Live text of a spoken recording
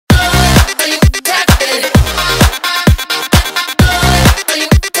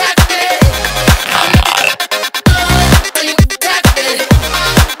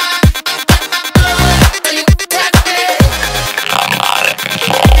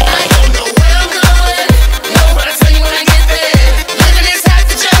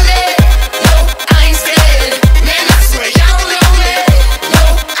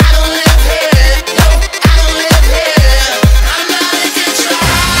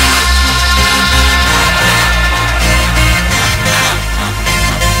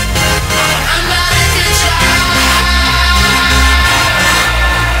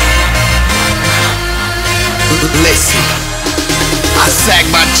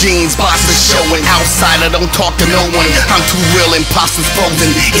jeans, boxers showing. Outside, I don't talk to no one. I'm too real, imposters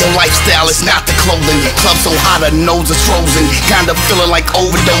frozen. Ill lifestyle is not the clothing. Club so hot, her nose is frozen. Kinda feeling like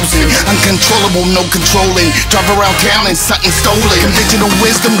overdosing. Uncontrollable, no controlling. Drive around town and something stolen. Conventional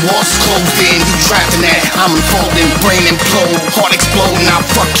wisdom, walls closed in. You trapped in that, I'm unfolding. Brain implode, heart exploding. I'll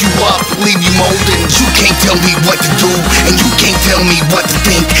fuck you up, leave you molding. You can't tell me what to do, and you can't tell me what to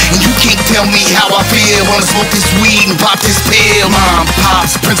think, and you can't tell me how I feel. Wanna smoke this weed and pop this pill. Mom,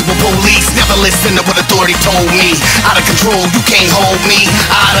 pops, principal, police, never listen to what authority told me. Out of control, you can't hold me.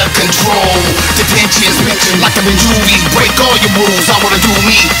 Out of control, detentions mentioned like I'm in juvie. Break all your rules, I wanna do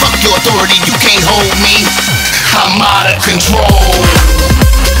me. Fuck your authority, you can't hold me. I'm out of control.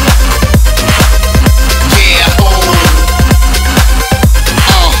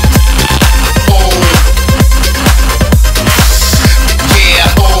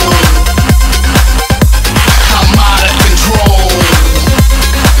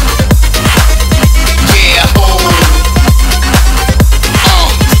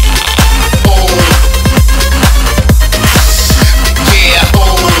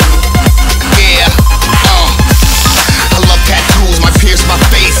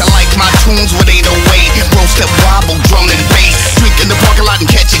 With 808, roll step wobble, drum and bass. Drink in the parking lot and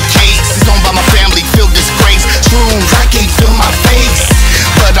catch a case. It's owned by my family, feel disgrace. Shrooms, I can't feel my face,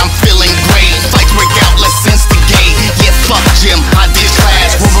 but I'm feeling great. Fights break out, let's instigate. Yeah, fuck gym, I did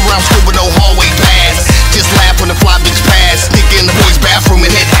class. Roam around school with no hallway pass. Just laugh when the fly bitch pass. Sneak in the boys' bathroom and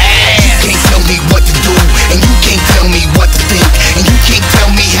hit ass. You can't tell me what to do, and you can't tell me what to think, and you can't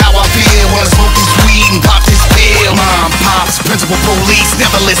tell me how I feel. Wanna smoke this weed and pop this pill. Mom, pops, principal, police,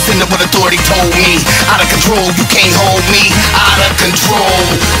 never listen to what authority told me. Out of control, you can't hold me. Out of control,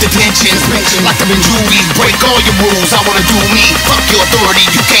 detentions mentioned like I'm in juvie. Break all your rules, I wanna do me. Fuck your authority,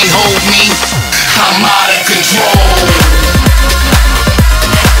 you can't hold me. I'm out of control.